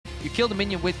You kill the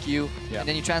minion with Q, Yeah. and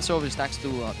then you transfer over the stacks to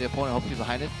the opponent, hopefully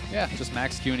behind it. Yeah, just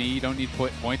max Q and E. You don't need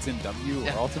points in W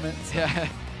or ultimate. So. Yeah,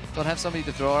 don't have somebody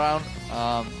to throw around.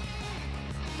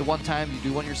 The one time you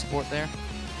do want your support there.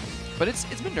 But it's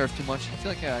been nerfed too much. I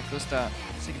feel like Kosta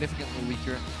significantly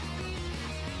weaker.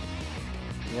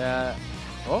 Yeah.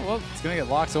 Oh, well, it's going to get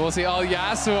locked, so we'll see. Oh,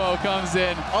 Yasuo comes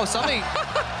in. Oh, something.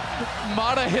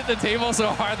 Mata hit the table so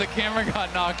hard the camera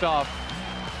got knocked off.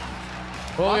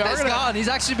 Well, Mata's gone. He's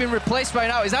actually been replaced right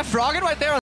now. Is that Froggen right there?